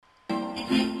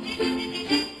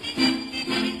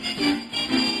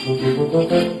Hello,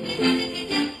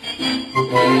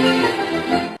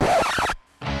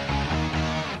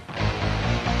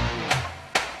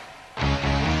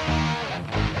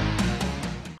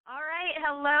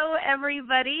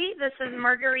 everybody. This is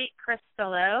Marguerite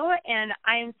Cristillo, and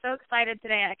I am so excited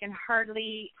today I can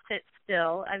hardly sit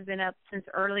still. I've been up since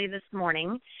early this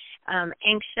morning,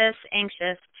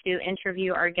 anxious to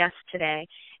interview our guest today.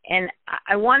 And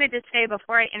I wanted to say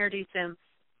before I introduce him,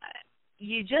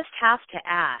 you just have to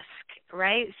ask,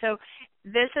 right? So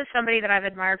this is somebody that I've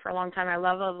admired for a long time. I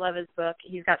love his book.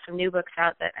 He's got some new books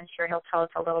out that I'm sure he'll tell us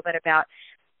a little bit about.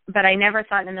 But I never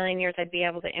thought in a million years I'd be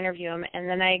able to interview him. And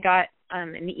then I got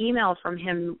an email from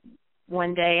him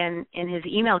one day in his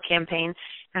email campaign.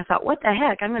 And I thought, what the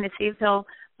heck? I'm going to see if he'll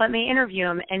let me interview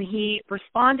him. And he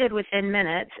responded within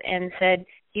minutes and said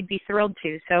he'd be thrilled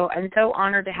to. So I'm so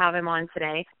honored to have him on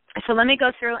today. So let me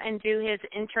go through and do his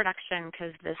introduction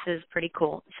because this is pretty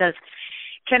cool. It says,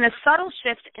 can a subtle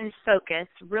shift in focus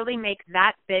really make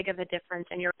that big of a difference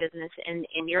in your business and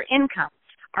in your income?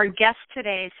 Our guest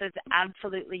today says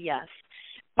absolutely yes.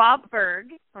 Bob Burg,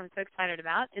 who I'm so excited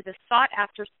about, is a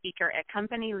sought-after speaker at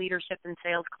company leadership and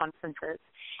sales conferences.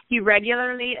 He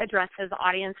regularly addresses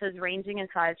audiences ranging in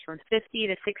size from 50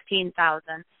 to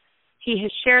 16,000. He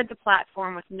has shared the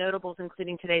platform with notables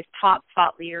including today's top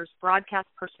thought leaders, broadcast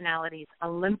personalities,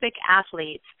 Olympic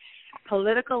athletes,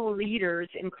 political leaders,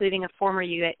 including a former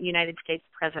United States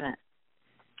president.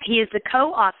 He is the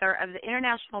co-author of the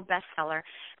international bestseller,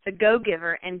 The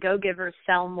Go-Giver and Go-Givers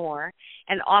Sell More,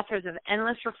 and authors of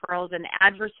Endless Referrals and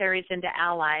Adversaries into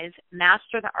Allies,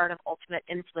 Master the Art of Ultimate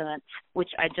Influence, which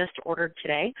I just ordered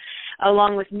today,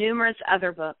 along with numerous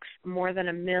other books, more than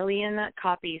 1 million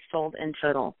copies sold in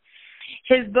total.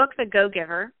 His book, The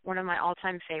Go-Giver, one of my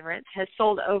all-time favorites, has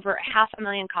sold over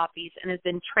 500,000 copies and has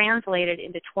been translated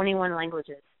into 21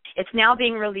 languages. It's now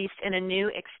being released in a new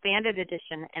expanded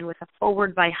edition and with a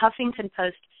foreword by Huffington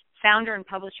Post founder and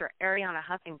publisher Arianna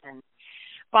Huffington.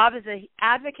 Bob is an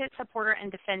advocate, supporter,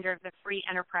 and defender of the free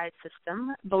enterprise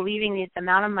system, believing that the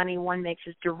amount of money one makes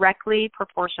is directly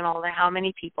proportional to how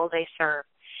many people they serve.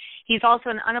 He's also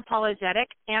an unapologetic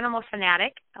animal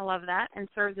fanatic, I love that, and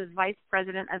serves as vice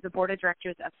president of the board of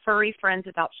directors of Furry Friends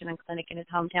Adoption and Clinic in his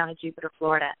hometown of Jupiter,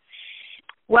 Florida.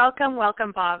 Welcome,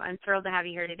 Bob. I'm thrilled to have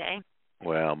you here today.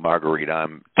 Well, Marguerite,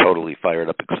 I'm totally fired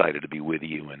up, excited to be with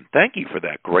you, and thank you for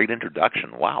that great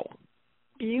introduction. Wow.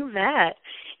 You bet.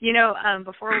 You know,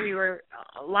 before we were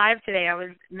live today, I was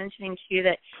mentioning to you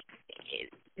that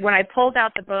when I pulled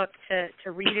out the book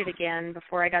to read it again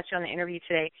before I got you on the interview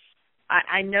today,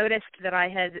 I noticed that I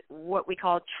had what we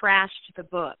call trashed the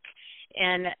book.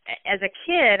 And as a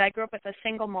kid, I grew up with a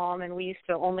single mom, and we used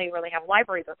to only really have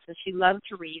library books, and she loved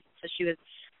to read, so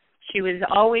she was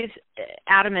always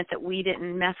adamant that we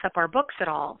didn't mess up our books at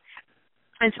all.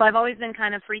 And so I've always been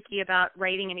kind of freaky about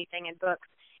writing anything in books.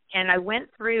 And I went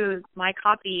through my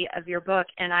copy of your book,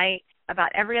 and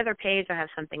about every other page, I have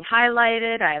something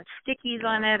highlighted, I have stickies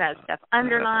on it, I have stuff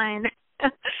underlined,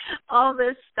 all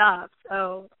this stuff.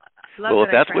 So well, if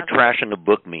that's what trashing a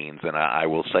book means, then I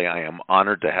will say I am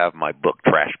honored to have my book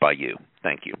trashed by you.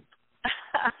 Thank you.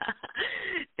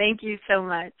 Thank you so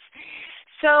much.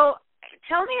 So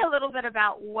tell me a little bit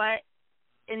about what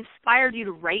inspired you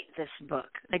to write this book.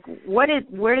 Like, where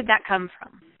did that come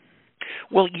from?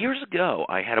 Well, years ago,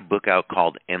 I had a book out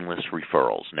called Endless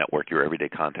Referrals, Network Your Everyday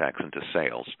Contacts into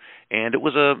Sales. And it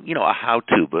was a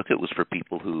how-to book. It was for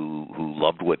people who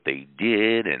loved what they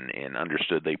did and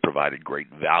understood they provided great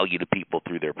value to people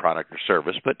through their product or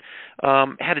service, but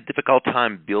had a difficult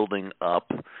time building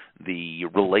up the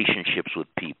relationships with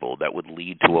people that would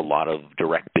lead to a lot of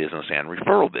direct business and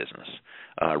referral business.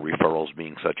 Referrals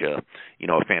being such a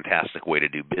fantastic way to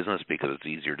do business because it's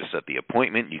easier to set the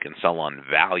appointment. You can sell on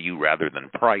value rather than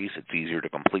price. It's easier to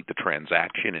complete the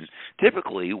transaction. And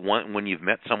typically, when you've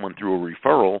met someone through a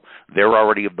referral, they're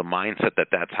already of the mindset that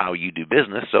that's how you do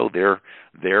business. So they're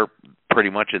pretty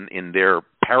much in their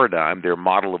paradigm, their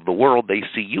model of the world, they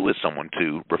see you as someone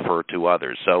to refer to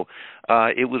others. So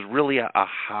it was really a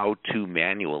how-to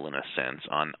manual in a sense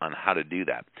on how to do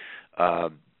that.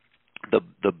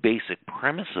 The basic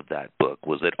premise of that book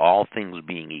was that all things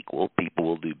being equal, people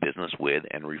will do business with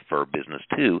and refer business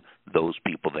to those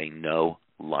people they know,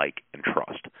 like, and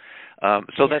trust.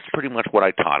 So that's pretty much what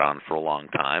I taught on for a long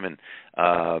time,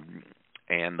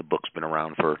 and the book's been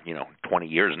around for 20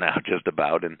 years now, just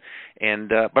about.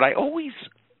 But I always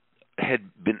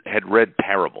had read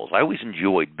parables. I always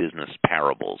enjoyed business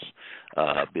parables.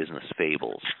 business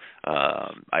fables.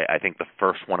 I think the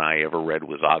first one I ever read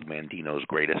was Og Mandino's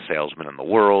Greatest Salesman in the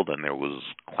World, and there was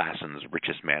Klassen's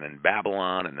Richest Man in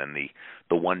Babylon, and then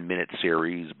the 1 Minute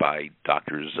series by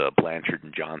Doctors Blanchard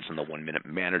and Johnson, the 1 Minute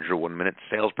Manager, 1 Minute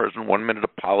Salesperson, 1 Minute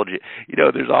Apology.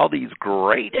 There's all these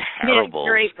great parables.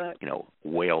 Yeah, great book.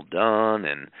 Well Done,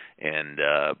 and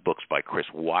books by Chris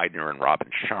Widener and Robin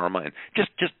Sharma, and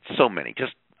just so many,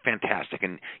 just fantastic.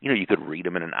 And you could read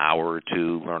them in an hour or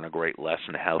two, learn a great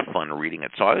lesson, have fun reading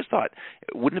it. So I always thought,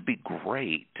 wouldn't it be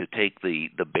great to take the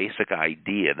basic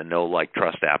idea, the know, like,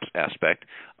 trust aspect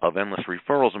of Endless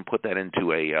Referrals, and put that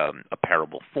into a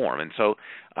parable form? And so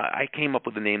I came up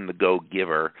with the name The Go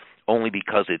Giver, only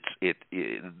because it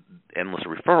Endless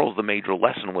Referrals, the major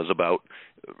lesson was about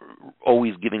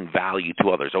always giving value to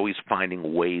others, always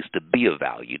finding ways to be of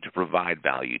value, to provide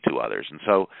value to others. And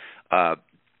so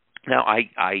now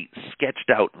I sketched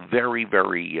out very,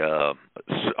 very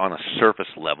on a surface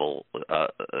level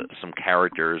some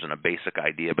characters and a basic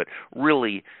idea, but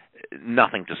really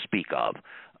nothing to speak of.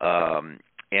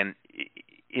 And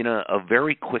in a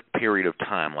very quick period of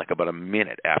time, like about a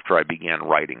minute after I began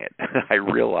writing it, I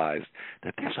realized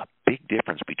that there's a big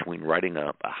difference between writing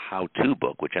a how-to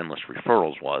book, which Endless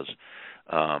Referrals was,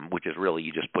 which is really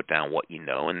you just put down what you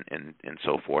know and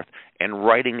so forth, and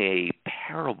writing a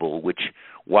parable, which,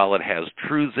 while it has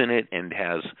truths in it and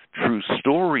has true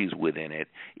stories within it,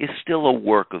 is still a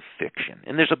work of fiction.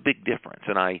 And there's a big difference.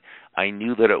 And I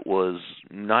knew that it was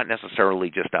not necessarily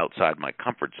just outside my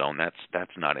comfort zone.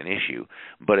 That's not an issue.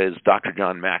 But as Dr.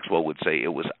 John Maxwell would say,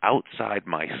 it was outside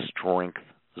my strength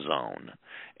zone,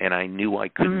 and I knew I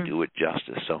couldn't do it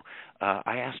justice. So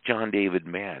I asked John David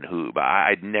Mann, who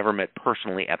I'd never met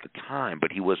personally at the time,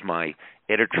 but he was my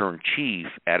editor-in-chief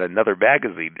at another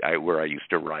magazine where I used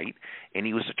to write, and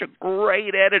he was such a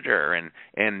great editor,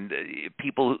 and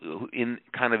people who in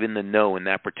the know in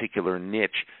that particular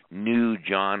niche knew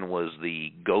John was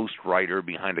the ghost writer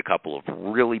behind a couple of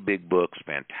really big books,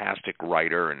 fantastic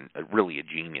writer, and really a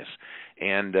genius.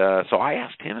 And so I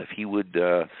asked him if he would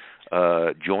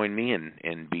join me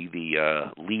and be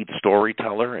the lead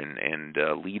storyteller and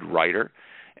lead writer.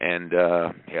 And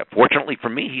fortunately for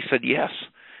me, he said yes.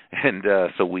 And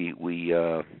so we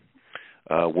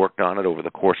worked on it over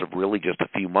the course of really just a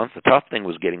few months. The tough thing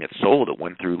was getting it sold. It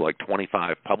went through like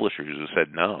 25 publishers who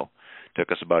said no. It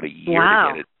took us about a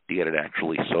year to get it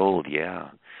actually sold. Yeah.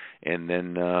 And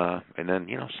then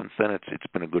since then it's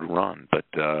been a good run. But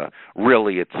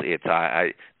really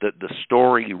the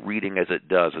story reading as it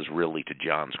does is really to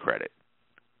John's credit.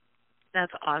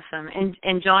 That's awesome.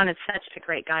 And John is such a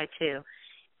great guy too.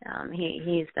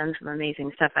 He's done some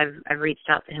amazing stuff. I've reached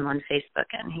out to him on Facebook,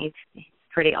 and he's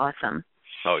pretty awesome.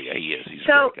 Oh yeah, he is. He's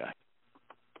a great guy.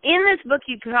 In this book,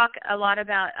 you talk a lot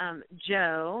about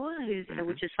Joe,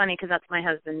 which is funny because that's my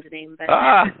husband's name. But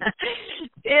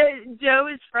Joe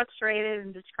is frustrated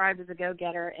and described as a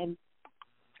go-getter. And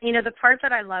the part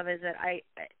that I love is that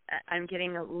I'm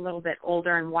getting a little bit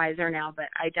older and wiser now, but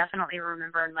I definitely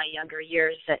remember in my younger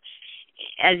years that,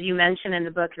 as you mentioned in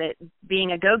the book, that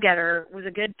being a go-getter was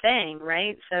a good thing,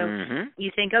 right? So you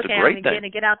think, okay, I'm going to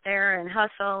get out there and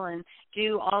hustle and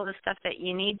do all the stuff that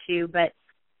you need to, but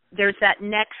there's that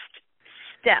next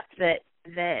step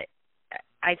that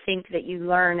I think that you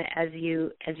learn as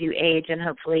you age, and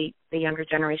hopefully the younger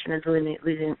generation is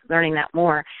learning that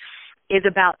more, is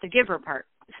about the giver part.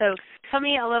 So tell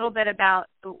me a little bit about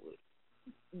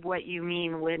what you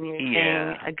mean when you're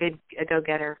saying a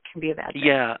go-getter can be a bad thing.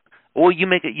 Yeah. Well, you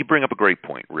bring up a great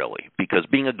point, really, because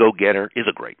being a go-getter is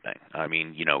a great thing. I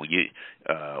mean,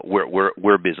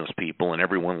 we're business people, and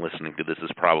everyone listening to this is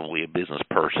probably a business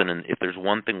person. And if there's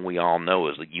one thing we all know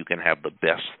is that you can have the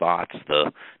best thoughts,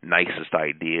 the nicest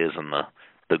ideas, and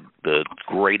the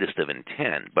greatest of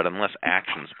intent, but unless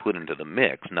action's put into the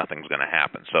mix, nothing's going to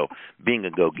happen. So being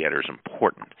a go-getter is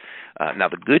important. Now,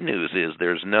 the good news is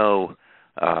there's no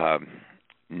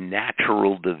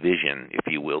natural division, if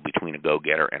you will, between a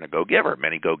go-getter and a go-giver.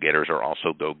 Many go-getters are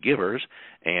also go-givers,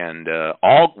 and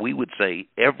we would say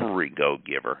every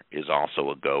go-giver is also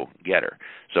a go-getter.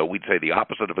 So we'd say the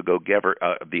opposite of a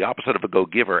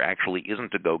go-giver actually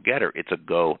isn't a go-getter, it's a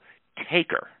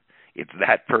go-taker. It's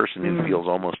that person who feels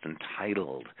almost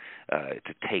entitled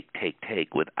to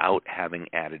take without having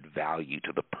added value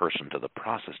to the person, to the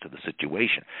process, to the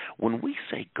situation. When we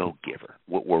say go-giver,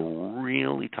 what we're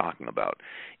really talking about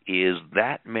is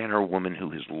that man or woman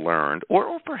who has learned,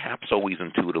 or perhaps always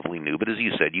intuitively knew, but as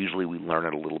you said, usually we learn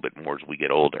it a little bit more as we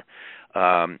get older.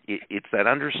 It's that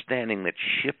understanding that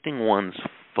shifting one's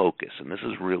focus, and this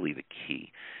is really the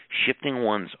key, shifting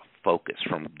one's focus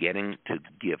from getting to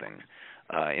giving,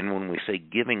 And when we say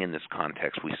giving in this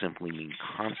context, we simply mean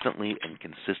constantly and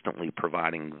consistently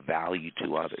providing value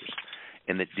to others.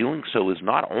 And that doing so is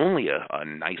not only a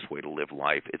nice way to live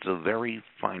life, it's a very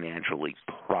financially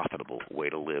profitable way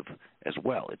to live as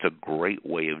well. It's a great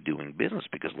way of doing business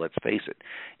because, let's face it,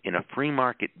 in a free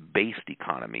market-based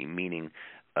economy, meaning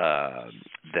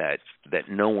that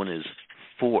no one is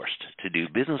forced to do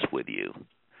business with you,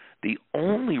 the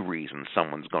only reason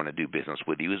someone's going to do business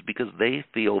with you is because they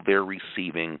feel they're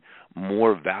receiving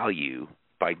more value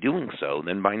by doing so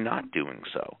than by not doing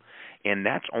so. And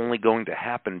that's only going to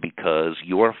happen because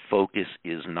your focus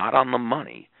is not on the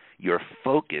money. Your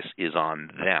focus is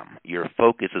on them. Your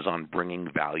focus is on bringing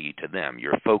value to them.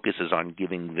 Your focus is on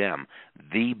giving them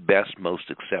the best,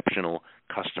 most exceptional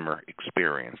customer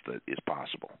experience that is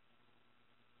possible.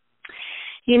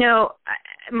 You know,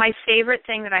 my favorite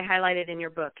thing that I highlighted in your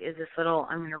book is this little,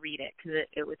 I'm going to read it because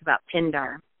it was about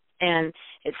Pindar. And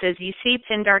it says, you see,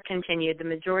 Pindar continued, the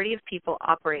majority of people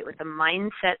operate with a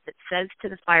mindset that says to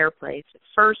the fireplace,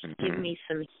 first give me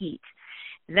some heat,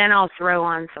 then I'll throw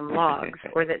on some logs,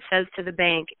 or that says to the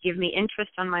bank, give me interest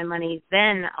on my money,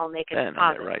 then I'll make a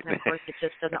deposit. Right. And of course, it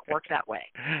just doesn't work that way.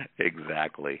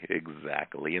 Exactly.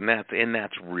 And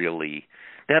that's really,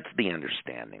 that's the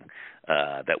understanding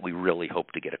that we really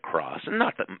hope to get across. And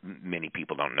not that many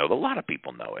people don't know. A lot of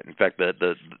people know it. In fact,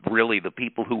 the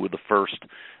people who were the first,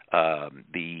 what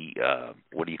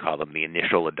do you call them, the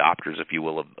initial adopters, if you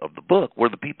will, of the book, were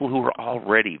the people who were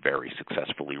already very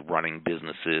successfully running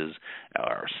businesses,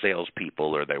 or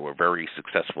salespeople, or they were very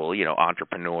successful,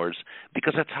 entrepreneurs,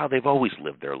 because that's how they've always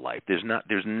lived their life. There's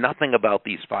nothing about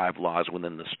these 5 laws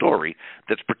within the story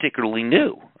that's particularly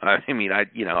new. I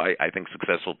think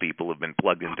successful people have been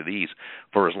plugged into these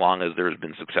for as long as there's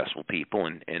been successful people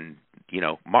and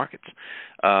markets.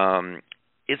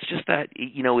 It's just that,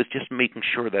 it's just making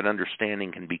sure that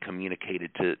understanding can be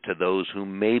communicated to those who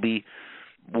maybe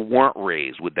weren't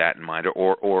raised with that in mind,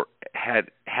 or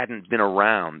hadn't been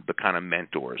around the kind of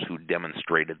mentors who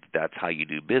demonstrated that's how you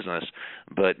do business,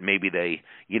 but maybe they,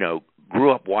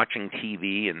 grew up watching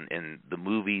TV and the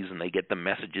movies, and they get the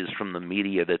messages from the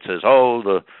media that says,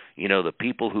 the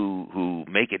people who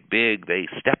make it big, they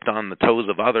stepped on the toes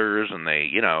of others, and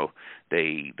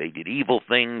they did evil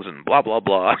things and blah blah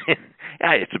blah.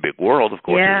 Yeah, it's a big world, of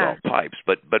course, it's all pipes,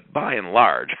 but by and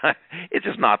large, it's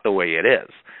just not the way it is.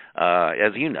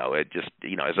 As you know, it just,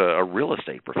 as a real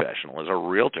estate professional, as a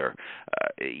realtor,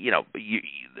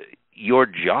 your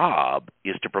job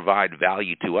is to provide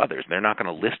value to others. They're not going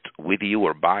to list with you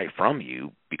or buy from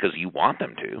you because you want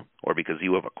them to or because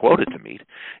you have a quota to meet.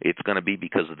 It's going to be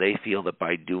because they feel that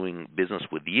by doing business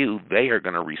with you, they are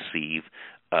going to receive,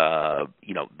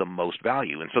 the most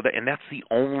value. And that's the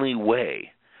only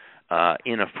way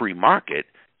in a free market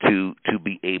to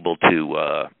be able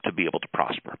to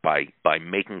prosper by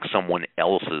making someone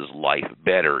else's life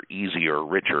better, easier,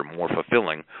 richer, more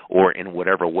fulfilling, or in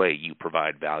whatever way you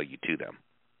provide value to them.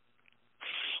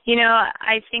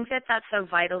 I think that's so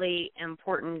vitally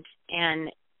important, and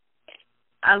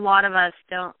a lot of us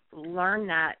don't learn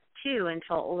that too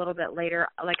until a little bit later.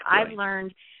 Like Right. I've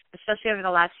learned, especially over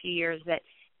the last few years, that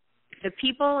the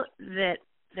people that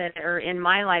are in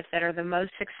my life that are the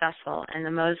most successful and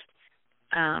the most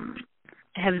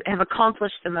have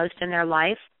accomplished the most in their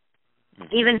life,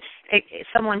 even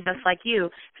someone just like you,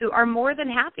 who are more than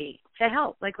happy to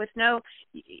help. Like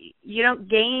you don't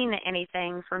gain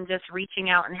anything from just reaching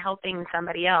out and helping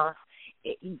somebody else.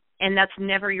 And that's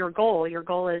never your goal. Your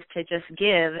goal is to just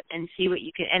give and see what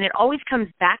you can. And it always comes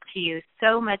back to you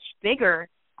so much bigger.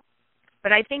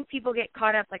 But I think people get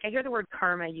caught up. Like I hear the word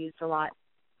karma used a lot.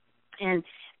 And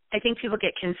I think people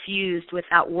get confused with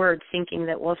that word, thinking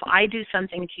that, well, if I do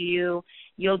something to you,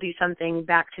 you'll do something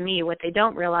back to me. What they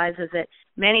don't realize is that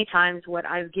many times what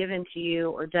I've given to you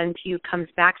or done to you comes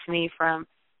back to me from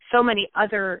so many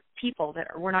other people that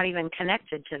we're not even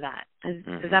connected to that.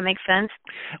 Does that make sense?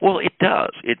 Well, it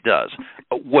does. It does.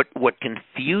 What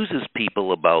confuses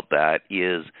people about that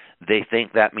is they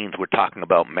think that means we're talking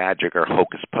about magic or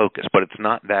hocus pocus, but it's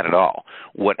not that at all.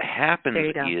 What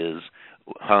happens is,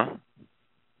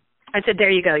 I said, there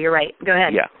you go. You're right. Go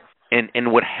ahead. Yeah.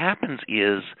 And what happens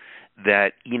is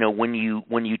that, when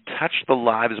you touch the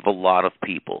lives of a lot of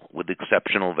people with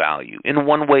exceptional value in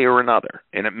one way or another,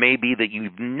 and it may be that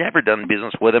you've never done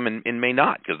business with them and may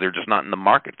not because they're just not in the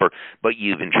market but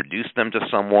you've introduced them to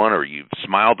someone, or you've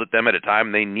smiled at them at a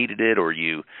time they needed it, or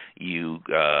you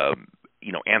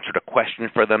answered a question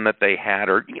for them that they had,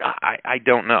 or I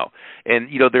don't know. And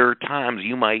there are times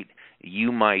you might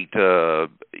you might,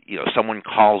 someone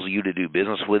calls you to do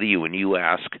business with you, and you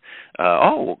ask,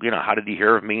 how did you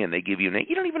hear of me? And they give you a name.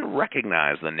 You don't even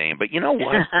recognize the name, but you know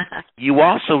what? You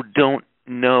also don't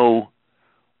know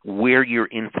where your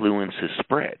influence is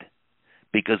spread,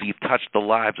 because you've touched the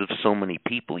lives of so many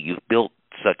people. You've built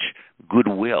such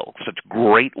goodwill, such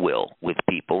great will with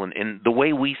people. And the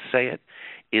way we say it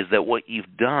is that what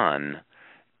you've done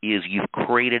is you've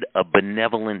created a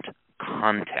benevolent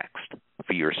context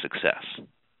for your success.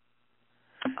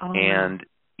 Oh.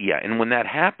 And when that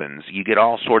happens, you get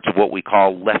all sorts of what we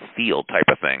call left field type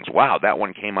of things. Wow, that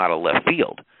one came out of left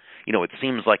field. It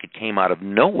seems like it came out of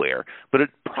nowhere, but it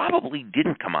probably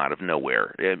didn't come out of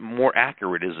nowhere. More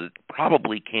accurate is it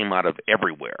probably came out of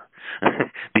everywhere,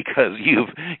 because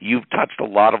you've touched a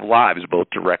lot of lives, both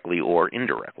directly or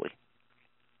indirectly.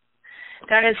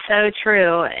 That is so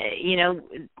true.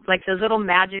 Like those little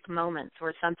magic moments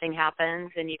where something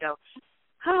happens and you go,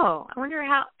 oh, I wonder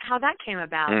how that came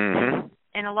about. Mm-hmm.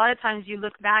 And a lot of times you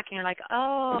look back and you're like,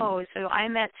 oh, so I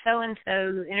met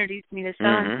so-and-so who introduced me to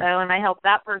so-and-so, and I helped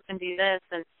that person do this.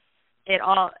 And it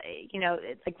all,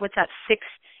 it's like, what's that, six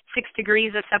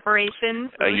degrees of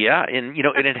separation? And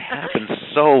it happens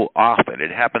so often.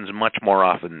 It happens much more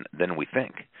often than we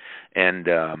think. And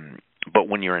but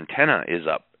when your antenna is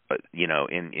up,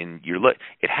 in your look,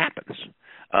 it happens.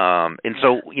 And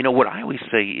so, what I always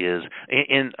say is,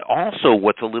 and also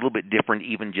what's a little bit different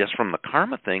even just from the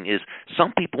karma thing is,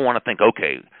 some people want to think,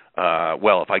 okay,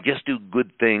 if I just do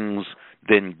good things,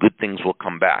 then good things will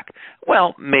come back.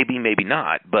 Well, maybe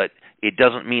not, but it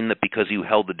doesn't mean that because you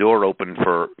held the door open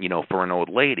for an old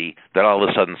lady, that all of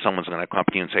a sudden someone's going to come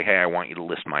to you and say, hey, I want you to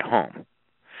list my home.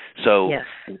 So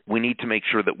yes. We need to make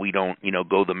sure that we don't,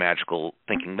 go the magical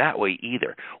thinking that way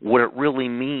either. What it really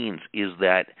means is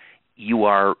that you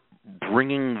are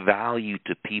bringing value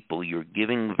to people, you're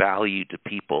giving value to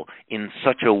people in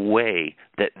such a way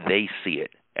that they see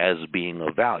it as being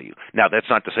of value. Now, that's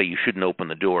not to say you shouldn't open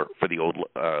the door for the old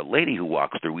lady who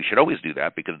walks through. We should always do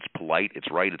that because it's polite,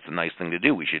 it's right, it's a nice thing to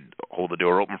do. We should hold the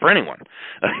door open for anyone.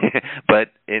 But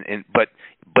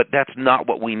that's not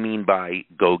what we mean by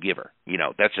go-giver.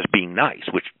 That's just being nice,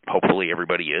 which hopefully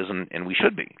everybody is, and we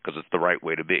should be, because it's the right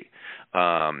way to be.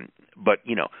 But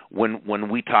when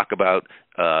we talk about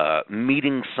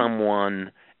meeting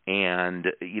someone, and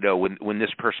when this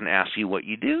person asks you what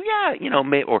you do,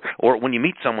 or when you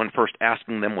meet someone, first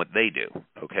asking them what they do,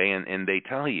 okay, and they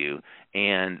tell you,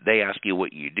 and they ask you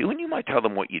what you do, and you might tell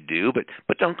them what you do,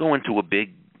 but don't go into a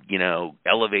big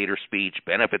elevator speech,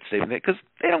 benefit statement, because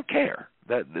they don't care.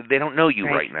 They don't know you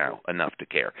right now enough to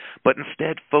care. But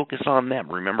instead, focus on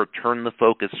them. Remember, turn the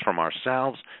focus from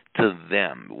ourselves to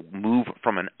them. Move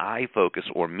from an I focus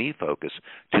or me focus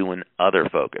to an other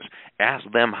focus. Ask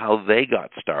them how they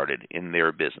got started in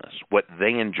their business, what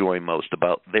they enjoy most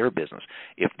about their business.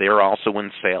 If they're also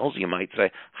in sales, you might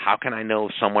say, how can I know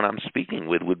if someone I'm speaking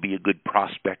with would be a good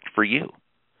prospect for you?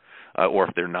 Or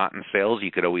if they're not in sales,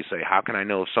 you could always say, how can I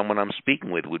know if someone I'm speaking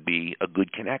with would be a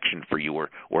good connection for you,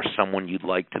 or someone you'd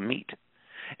like to meet?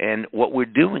 And what we're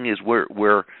doing is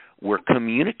we're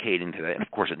communicating to that. And of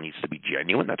course, it needs to be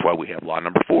genuine. That's why we have law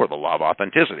number 4, the law of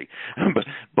authenticity.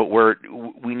 but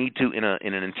we need to, in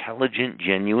an intelligent,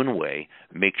 genuine way,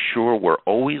 make sure we're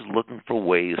always looking for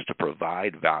ways to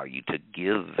provide value, to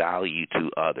give value to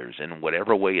others in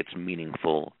whatever way it's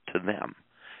meaningful to them.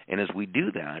 And as we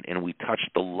do that and we touch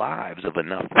the lives of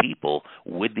enough people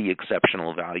with the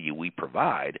exceptional value we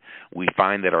provide, we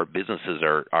find that our businesses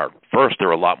are first,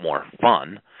 they're a lot more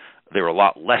fun, they're a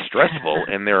lot less stressful,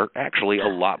 and they're actually a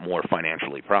lot more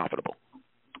financially profitable.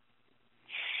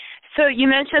 So you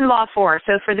mentioned Law 4.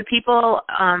 So for the people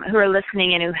who are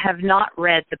listening and who have not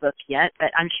read the book yet, but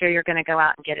I'm sure you're going to go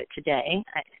out and get it today.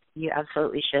 You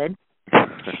absolutely should.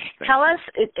 Tell us,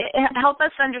 help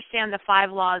us understand the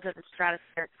 5 laws of the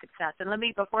stratospheric success. And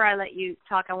before I let you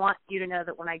talk, I want you to know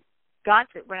that when I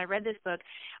read this book,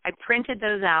 I printed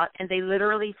those out, and they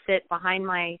literally sit behind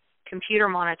my computer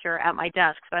monitor at my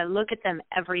desk. So I look at them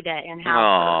every day and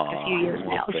have for a few years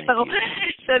now.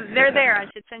 So they're there.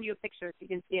 I should send you a picture if you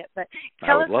can see it. But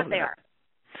tell us what they are.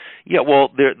 Yeah, well,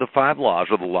 the 5 laws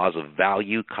are the laws of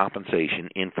value, compensation,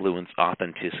 influence,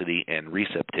 authenticity, and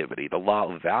receptivity. The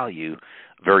law of value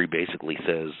very basically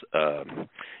says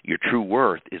your true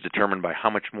worth is determined by how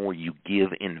much more you give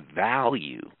in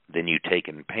value than you take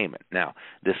in payment. Now,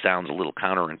 this sounds a little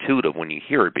counterintuitive when you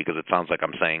hear it, because it sounds like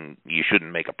I'm saying you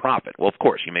shouldn't make a profit. Well, of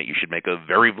course, you should make a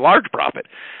very large profit.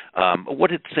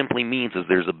 What it simply means is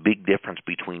there's a big difference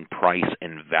between price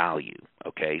and value.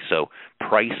 Okay, so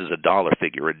price is a dollar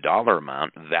figure, a dollar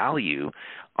amount. Value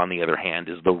on the other hand,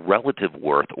 is the relative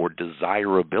worth or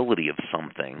desirability of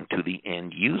something to the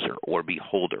end user or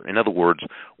beholder. In other words,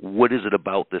 what is it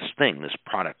about this thing, this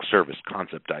product, service,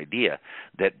 concept, idea,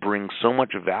 that brings so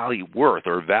much worth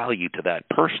or value to that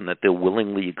person that they'll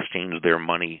willingly exchange their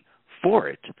money for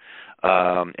it,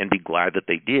 and be glad that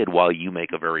they did while you make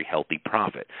a very healthy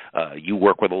profit. You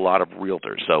work with a lot of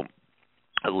realtors, so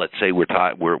let's say we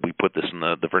put this in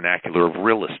the vernacular of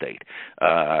real estate.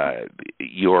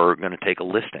 You're going to take a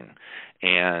listing,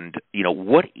 and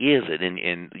what is it,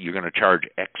 and you're going to charge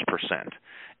X percent,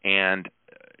 and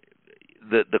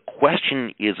the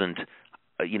question isn't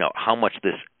how much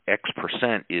this X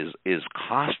percent is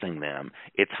costing them.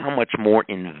 It's how much more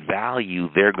in value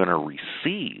they're going to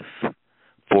receive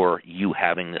for you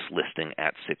having this listing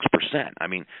at 6%. I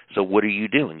mean, so what are you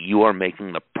doing? You are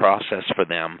making the process for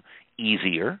them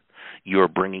easier. You're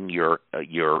bringing your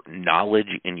knowledge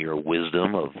and your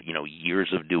wisdom of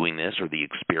years of doing this, or the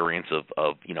experience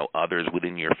of others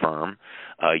within your firm.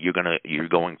 You're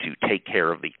going to take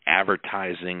care of the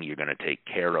advertising. You're going to take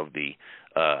care of the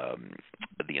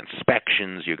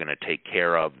inspections. You're going to take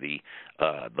care of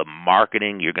the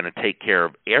marketing. You're going to take care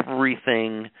of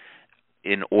everything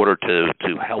in order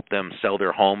to help them sell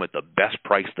their home at the best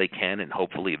price they can, and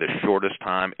hopefully the shortest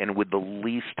time, and with the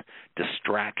least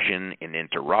distraction and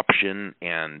interruption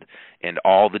and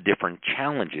all the different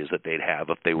challenges that they'd have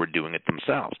if they were doing it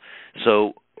themselves.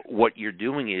 So what you're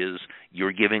doing is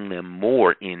you're giving them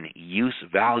more in use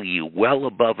value well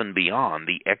above and beyond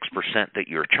the X percent that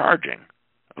you're charging.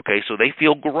 Okay, so they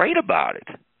feel great about it.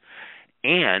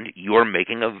 And you're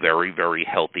making a very, very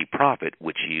healthy profit,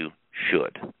 which you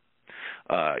should.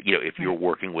 If you're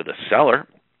working with a seller,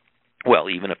 well,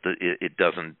 even if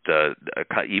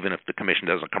even if the commission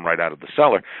doesn't come right out of the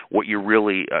seller, what you're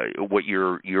really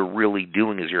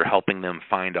doing is you're helping them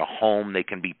find a home they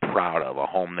can be proud of, a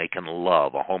home they can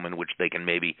love, a home in which they can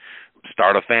maybe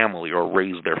start a family or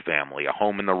raise their family, a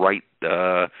home in the right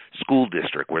school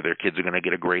district where their kids are going to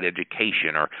get a great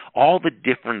education, or all the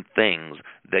different things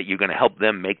that you're going to help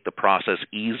them make the process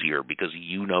easier because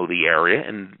you know the area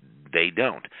and they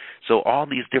don't. So all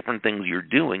these different things you're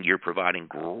doing, you're providing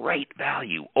great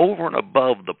value over and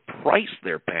above the price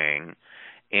they're paying,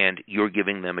 and you're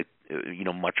giving them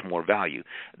much more value.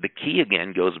 The key,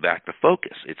 again, goes back to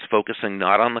focus. It's focusing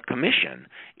not on the commission.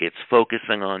 It's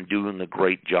focusing on doing a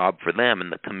great job for them, and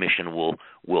the commission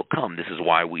will come. This is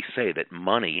why we say that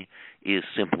money is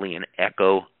simply an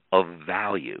echo of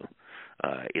value.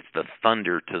 It's the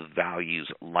thunder to value's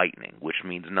lightning, which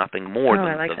means nothing more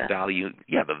than the value.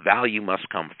 Yeah, the value must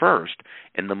come first,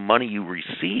 and the money you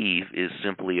receive is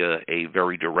simply a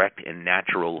very direct and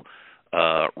natural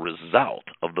result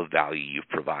of the value you've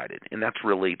provided. And that's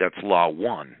law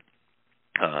one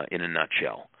in a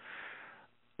nutshell.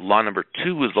 Law number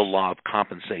two is the law of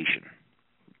compensation.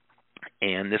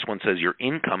 And this one says your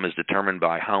income is determined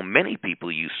by how many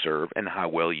people you serve and how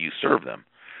well you serve them.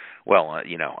 Well,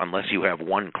 unless you have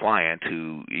one client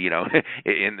who,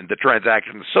 and the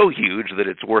transaction is so huge that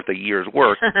it's worth a year's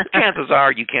work, chances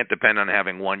are you can't depend on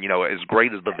having one. As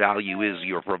great as the value is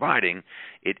you're providing,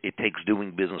 it takes doing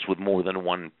business with more than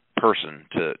one person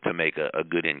to make a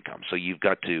good income. So you've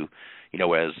got to,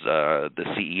 as the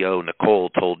CEO,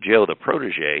 Nicole, told Joe, the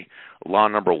protege, law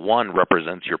number one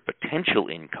represents your potential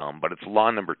income, but it's law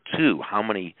number two, how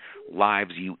many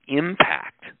lives you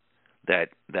impact,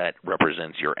 that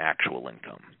represents your actual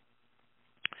income.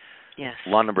 Yes.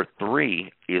 Law number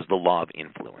three is the law of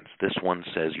influence. This one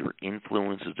says your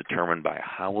influence is determined by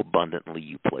how abundantly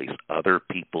you place other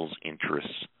people's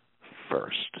interests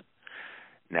first.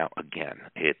 Now, again,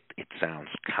 it sounds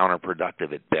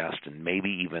counterproductive at best and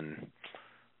maybe even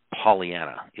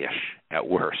Pollyanna-ish at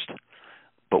worst.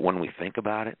 But when we think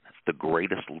about it, the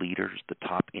greatest leaders, the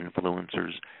top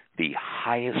influencers, the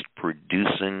highest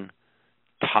producing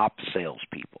top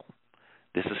salespeople,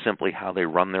 this is simply how they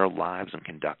run their lives and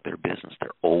conduct their business. They're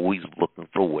always looking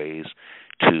for ways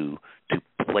to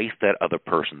place that other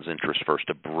person's interest first,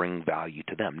 to bring value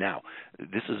to them. Now,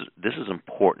 this is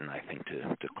important, I think,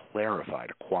 to clarify,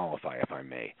 to qualify, if I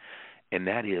may, and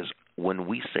that is when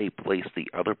we say place the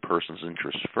other person's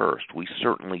interest first, we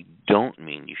certainly don't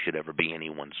mean you should ever be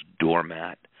anyone's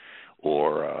doormat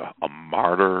or a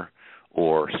martyr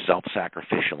or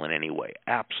self-sacrificial in any way.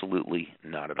 Absolutely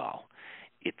not at all.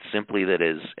 It's simply that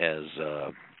as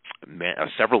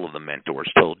several of the mentors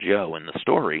told Joe in the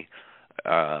story,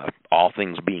 all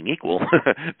things being equal,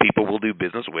 people will do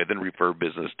business with and refer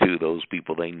business to those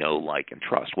people they know, like, and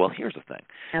trust. Well, here's the thing.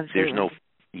 Absolutely.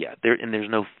 There's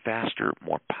no faster,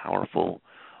 more powerful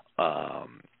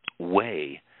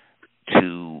way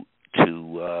to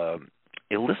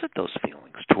elicit those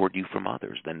feelings toward toward you from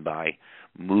others than by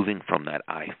moving from that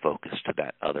I focus to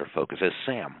that other focus. As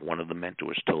Sam, one of the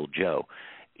mentors, told Joe,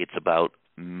 it's about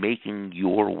making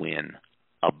your win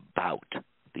about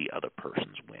the other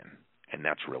person's win, and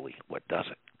that's really what does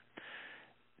it.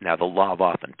 Now, the law of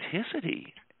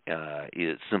authenticity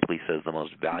it simply says the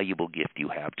most valuable gift you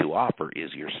have to offer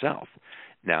is yourself.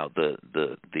 Now, the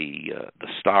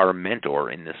star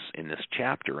mentor in this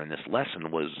chapter, in this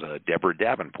lesson, was Deborah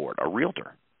Davenport, a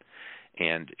realtor,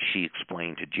 and she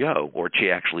explained to Joe, or she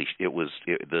actually,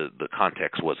 the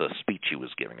context was a speech she was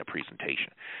giving, a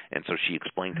presentation, and so she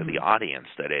explained to the audience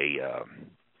that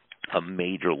a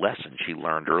major lesson she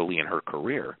learned early in her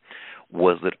career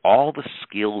was that all the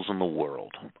skills in the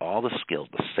world, all the skills,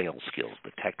 the sales skills,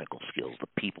 the technical skills,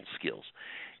 the people skills,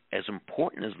 as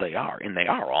important as they are, and they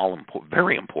are all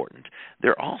very important,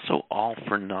 they're also all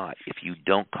for naught if you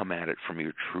don't come at it from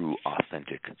your true,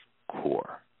 authentic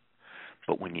core.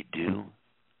 But when you do,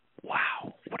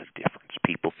 wow, what a difference.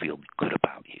 People feel good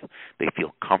about you. They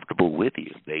feel comfortable with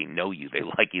you. They know you. They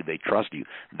like you. They trust you.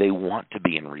 They want to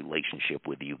be in relationship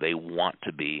with you. They want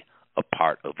to be a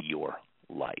part of your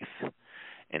life.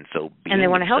 And so and they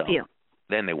want to help you.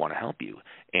 Then they want to help you.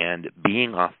 And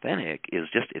being authentic is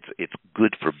just, it's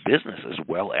good for business as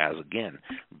well as, again,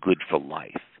 good for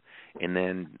life. And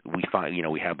then we find,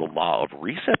 we have the law of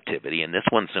receptivity, and this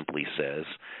one simply says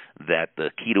that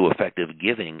the key to effective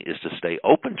giving is to stay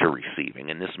open to receiving.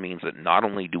 And this means that not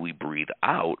only do we breathe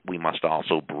out, we must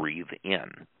also breathe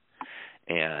in.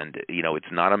 And, it's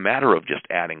not a matter of just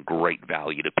adding great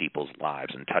value to people's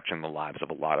lives and touching the lives of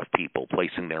a lot of people,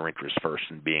 placing their interests first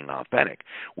and being authentic.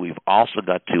 We've also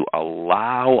got to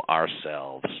allow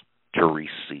ourselves to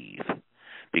receive.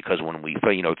 Because when we,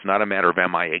 it's not a matter of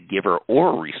am I a giver or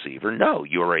a receiver. No,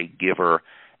 you're a giver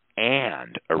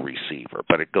and a receiver.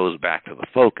 But it goes back to the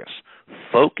focus.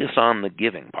 Focus on the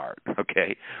giving part,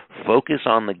 okay? Focus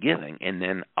on the giving and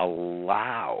then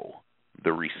allow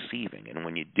the receiving. And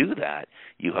when you do that,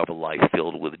 you have a life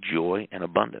filled with joy and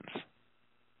abundance.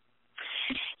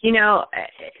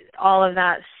 All of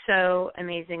that so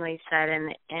amazingly said.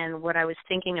 And what I was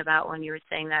thinking about when you were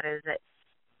saying that is that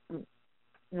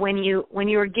when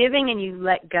you're giving and you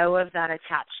let go of that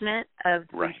attachment of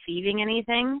receiving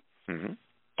anything,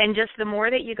 and just the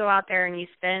more that you go out there and you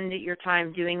spend your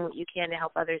time doing what you can to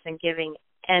help others and giving,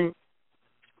 and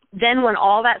then when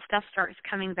all that stuff starts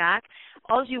coming back,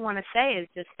 all you want to say is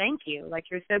just thank you. Like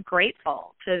you're so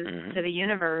grateful to the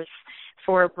universe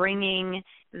for bringing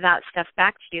that stuff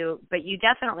back to you, but you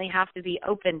definitely have to be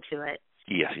open to it.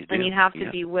 Yes, you do. And you have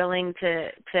to be willing to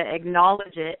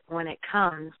acknowledge it when it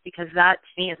comes, because that,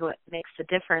 to me, is what makes the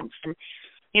difference. And,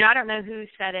 I don't know who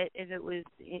said it, if it was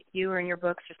you or in your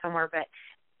books or somewhere, but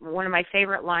one of my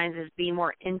favorite lines is be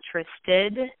more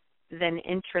interested than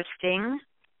interesting.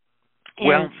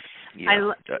 And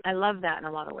I love that in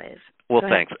a lot of ways. Well,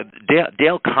 thanks.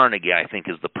 Dale Carnegie, I think,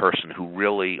 is the person who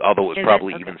really, although it was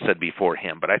probably even said before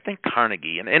him, but I think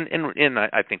Carnegie, and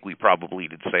I think we probably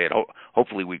did say it.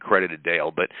 Hopefully, we credited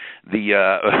Dale, but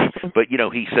but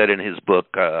he said in his book,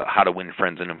 How to Win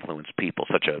Friends and Influence People,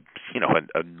 such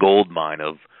a gold mine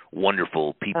of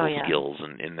wonderful people skills,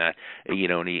 and that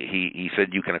and he said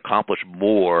you can accomplish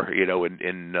more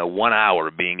in 1 hour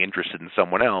being interested in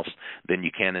someone else than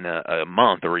you can in a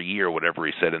month or a year, whatever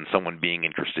he said, in someone being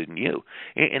interested in you.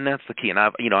 And that's the key. And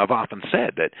I've often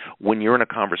said that when you're in a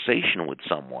conversation with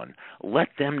someone, let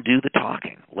them do the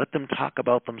talking. Let them talk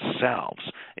about themselves.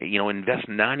 Invest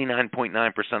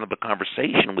 99.9% of the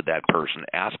conversation with that person,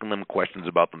 asking them questions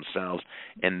about themselves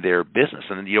and their business.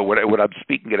 And what I'm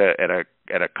speaking at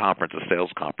a conference, a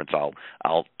sales conference,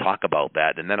 I'll talk about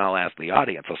that, and then I'll ask the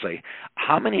audience. I'll say,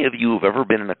 how many of you have ever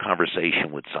been in a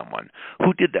conversation with someone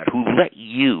who did that, who let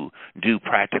you do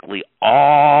practically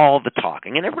all the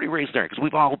talking? And everybody raised their hand, because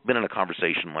we've all been in a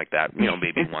conversation like that,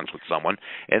 maybe once with someone.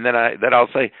 And then I'll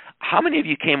say, how many of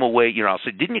you came away? I'll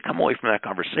say, didn't you come away from that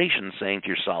conversation saying to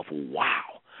yourself, wow,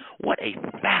 what a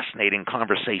fascinating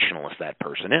conversationalist that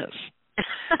person is?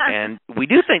 And we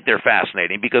do think they're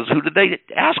fascinating because who did they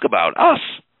ask about? Us.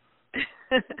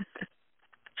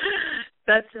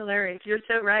 That's hilarious. You're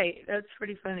so right. That's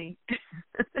pretty funny.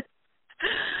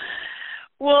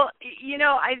 Well,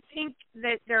 I think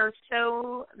that there are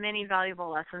so many valuable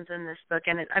lessons in this book,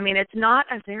 and it's not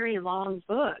a very long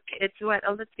book. It's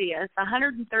let's see, it's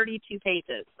 132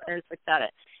 pages. I just looked at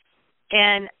it.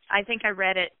 And I think I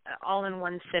read it all in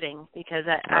one sitting because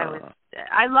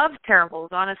I love parables,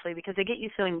 honestly, because they get you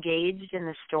so engaged in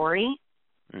the story,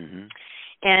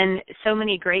 and so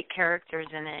many great characters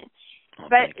in it.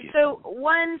 But so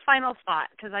one final thought,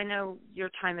 because I know your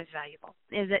time is valuable,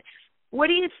 is that What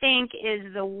do you think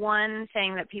is the one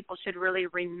thing that people should really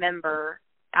remember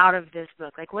out of this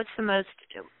book? Like, what's the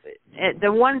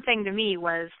one thing to me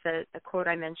was the quote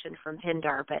I mentioned from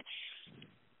Pindar, but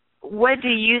what do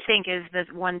you think is the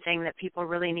one thing that people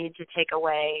really need to take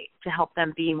away to help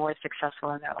them be more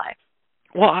successful in their life?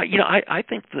 Well, I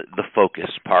think the focus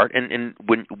part, and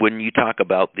when you talk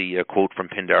about the quote from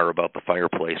Pindar about the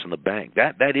fireplace and the bank,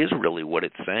 that is really what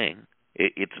it's saying.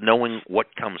 It's knowing what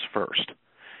comes first,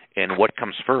 and what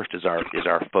comes first is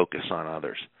our focus on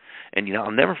others. And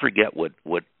I'll never forget what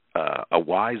a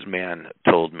wise man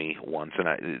told me once, and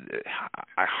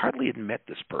I hardly had met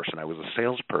this person. I was a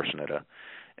salesperson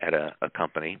at a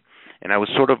company, and I was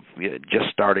sort of just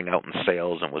starting out in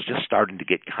sales and was just starting to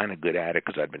get kind of good at it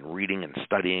because I'd been reading and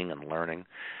studying and learning.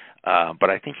 But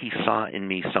I think he saw in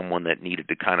me someone that needed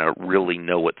to kind of really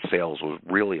know what sales was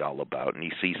really all about. And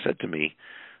he said to me,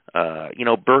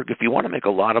 Burg, if you want to make a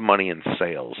lot of money in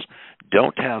sales,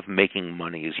 don't have making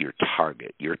money as your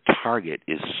target. Your target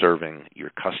is serving your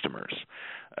customers.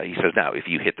 He says, now, if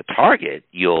you hit the target,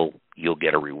 you'll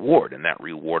get a reward, and that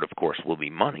reward, of course, will be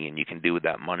money, and you can do with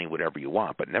that money whatever you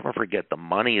want. But never forget, the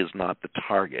money is not the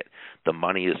target. The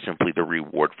money is simply the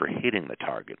reward for hitting the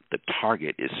target. The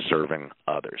target is serving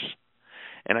others.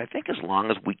 And I think as long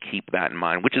as we keep that in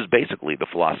mind, which is basically the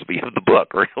philosophy of the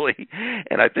book, really,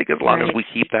 and I think as long as we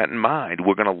keep that in mind,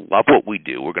 we're going to love what we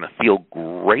do, we're going to feel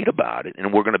great about it,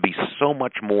 and we're going to be so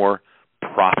much more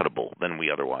profitable than we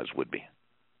otherwise would be.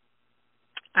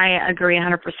 I agree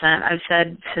 100%. I've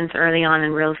said since early on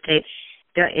in real estate,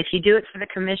 if you do it for the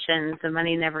commissions, the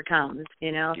money never comes.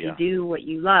 If you do what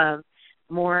you love,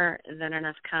 more than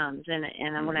enough comes.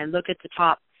 And when I look at the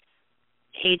top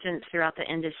agents throughout the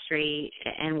industry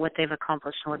and what they've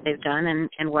accomplished and what they've done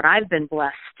and what I've been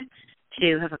blessed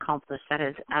to have accomplished, that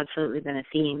has absolutely been a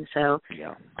theme. So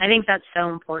I think that's so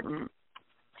important.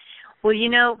 Well,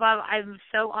 Bob, I'm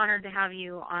so honored to have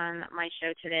you on my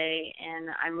show today, and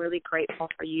I'm really grateful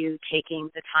for you taking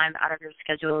the time out of your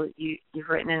schedule. You've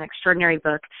written an extraordinary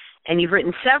book, and you've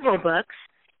written several books.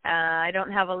 I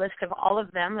don't have a list of all of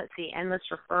them. Let's see, Endless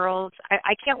Referrals.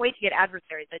 I can't wait to get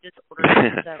Adversaries. I just ordered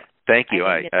it. So Thank you.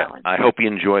 I hope you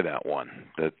enjoy that one.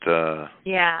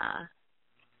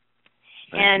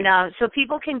 So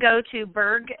people can go to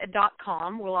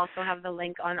Burg.com. We'll also have the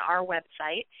link on our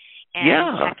website.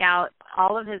 And check out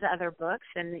all of his other books,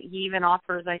 and he even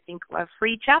offers, I think, a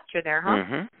free chapter there, huh?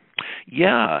 Mm-hmm.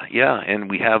 Yeah, and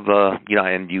we have,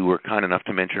 and you were kind enough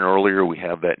to mention earlier, we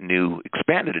have that new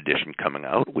expanded edition coming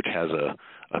out, which has a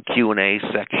Q&A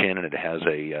section, and it has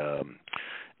a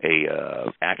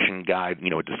action guide,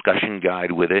 a discussion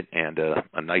guide with it, and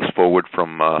a nice foreword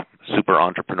from super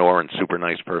entrepreneur and super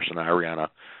nice person, Ariana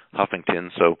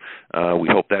Huffington. So we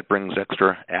hope that brings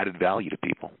extra added value to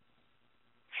people.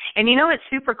 And what's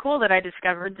super cool that I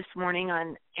discovered this morning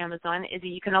on Amazon is that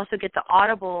you can also get the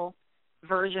Audible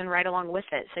version right along with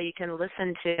it, so you can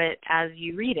listen to it as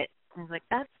you read it. I was like,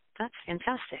 that's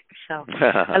fantastic. So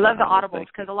I love the Audibles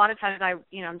because a lot of times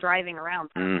I'm driving around,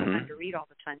 so I don't have time to read all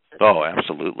the time. So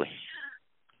absolutely.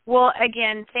 Well,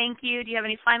 again, thank you. Do you have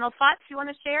any final thoughts you want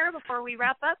to share before we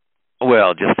wrap up?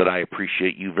 Well, just that I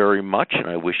appreciate you very much, and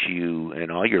I wish you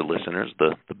and all your listeners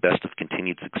the best of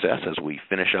continued success as we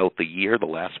finish out the year, the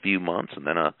last few months, and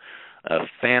then a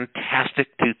fantastic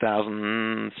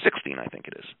 2016, I think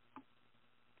it is.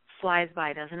 Flies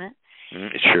by, doesn't it?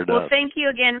 It sure does. Well, thank you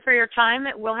again for your time.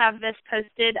 We'll have this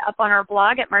posted up on our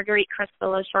blog at Marguerite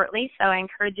Cristillo shortly, so I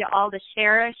encourage you all to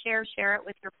share it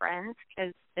with your friends,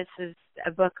 because this is a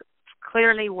book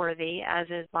clearly worthy, as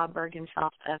is Bob Burg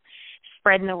himself, of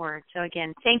spreading the word. So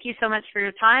again, thank you so much for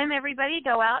your time, everybody.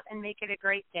 Go out and make it a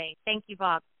great day. Thank you,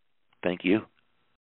 Bob. Thank you.